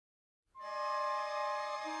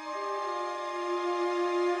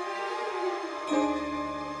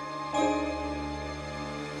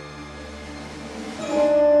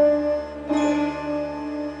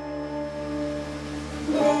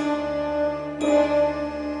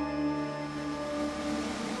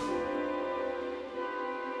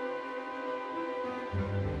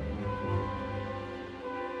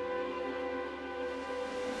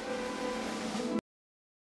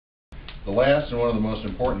The last and one of the most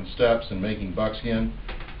important steps in making buckskin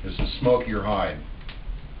is to smoke your hide.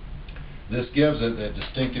 This gives it that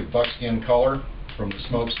distinctive buckskin color from the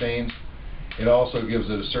smoke stains. It also gives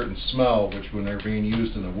it a certain smell, which when they're being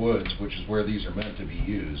used in the woods, which is where these are meant to be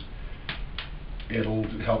used, it'll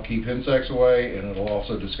help keep insects away, and it'll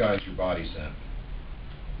also disguise your body scent.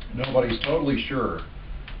 Nobody's totally sure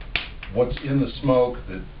what's in the smoke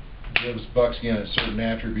that gives buckskin its certain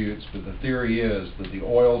attributes, but the theory is that the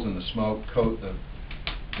oils in the smoke coat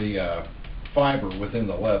the fiber within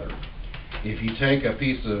the leather. If you take a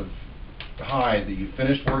piece of hide that you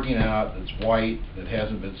finished working out that's white, that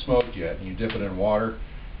hasn't been smoked yet, and you dip it in water,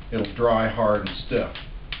 it'll dry hard and stiff.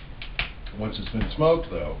 Once it's been smoked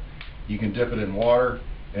though, you can dip it in water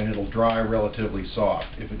and it'll dry relatively soft.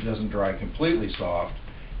 If it doesn't dry completely soft,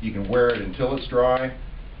 you can wear it until it's dry,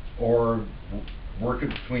 or work it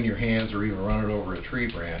between your hands, or even run it over a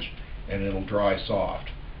tree branch and it'll dry soft.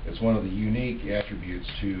 It's one of the unique attributes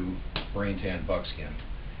to Braintan buckskin,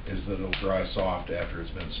 is that it'll dry soft after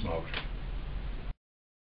it's been smoked.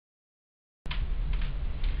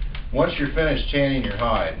 Once you're finished tanning your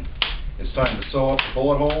hide, it's time to sew up the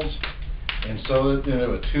bullet holes and sew it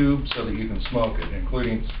into a tube so that you can smoke it,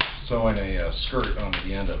 including sewing a skirt onto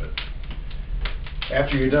the end of it.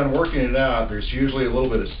 After you're done working it out, there's usually a little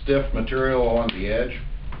bit of stiff material along the edge.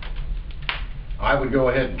 I would go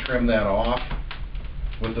ahead and trim that off.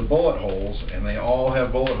 With the bullet holes, and they all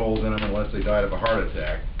have bullet holes in them unless they died of a heart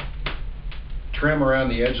attack, trim around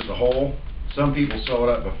the edge of the hole. Some people sew it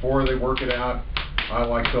up before they work it out. I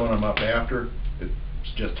like sewing them up after. It's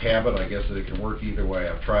just habit. I guess that it can work either way.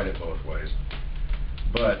 I've tried it both ways.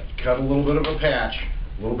 But cut a little bit of a patch,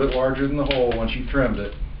 a little bit larger than the hole once you've trimmed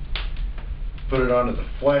it. Put it onto the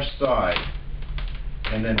flesh side,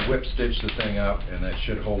 and then whip stitch the thing up, and that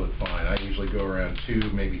should hold it fine. I usually go around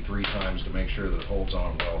 2, maybe 3 times to make sure that it holds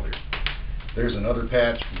on well there. There's another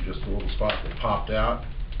patch from just a little spot that popped out.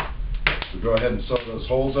 So go ahead and sew those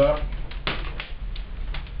holes up.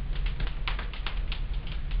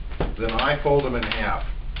 Then I fold them in half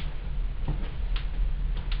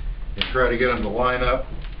and try to get them to line up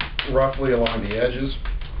roughly along the edges.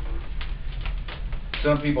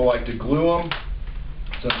 Some people like to glue them.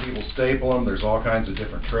 Some people staple them. There's all kinds of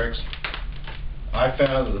different tricks. I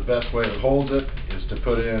found that the best way that holds it is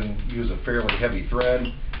to use a fairly heavy thread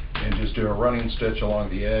and just do a running stitch along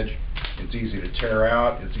the edge. It's easy to tear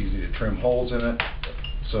out. It's easy to trim holes in it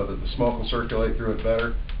so that the smoke will circulate through it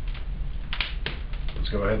better. Let's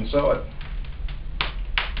go ahead and sew it.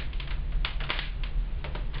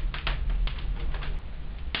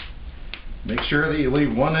 Make sure that you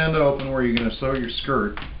leave one end open where you're going to sew your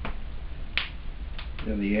skirt,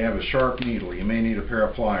 and that you have a sharp needle. You may need a pair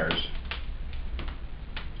of pliers.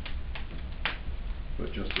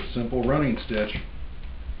 But just a simple running stitch.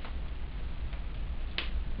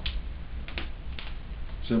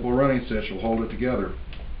 Simple running stitch will hold it together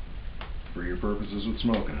for your purposes with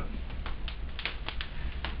smoking it.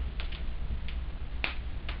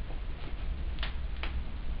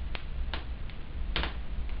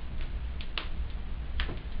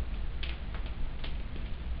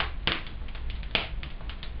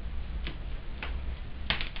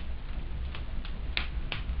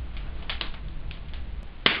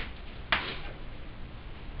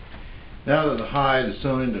 Now that the hide is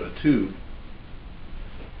sewn into a tube,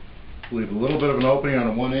 leave a little bit of an opening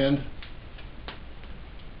on one end.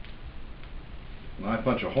 And I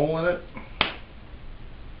punch a hole in it.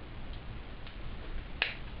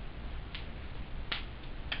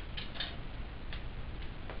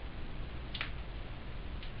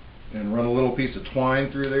 And run a little piece of twine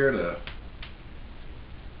through there to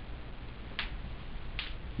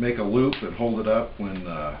make a loop and hold it up when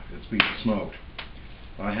it's being smoked.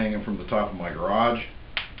 I hang them from the top of my garage.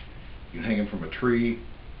 You can hang them from a tree,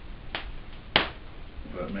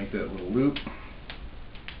 but make that little loop.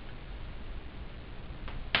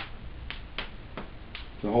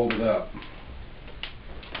 To hold it up.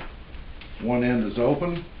 One end is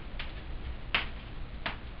open,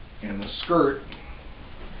 and the skirt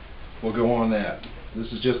will go on that.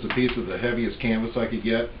 This is just a piece of the heaviest canvas I could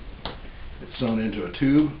get. It's sewn into a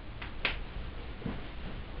tube.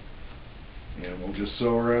 And we'll just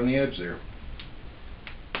sew around the edge there.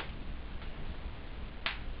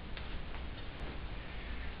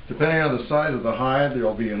 Depending on the size of the hide, there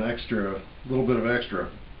will be an extra, little bit of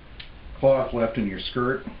extra cloth left in your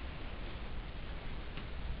skirt.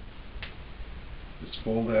 Just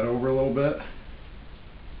fold that over a little bit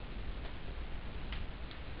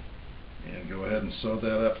and go ahead and sew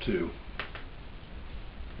that up too.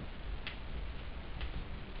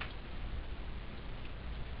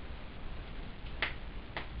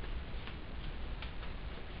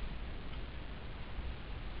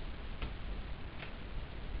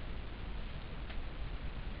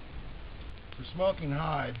 For smoking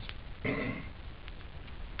hides,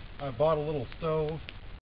 I bought a little stove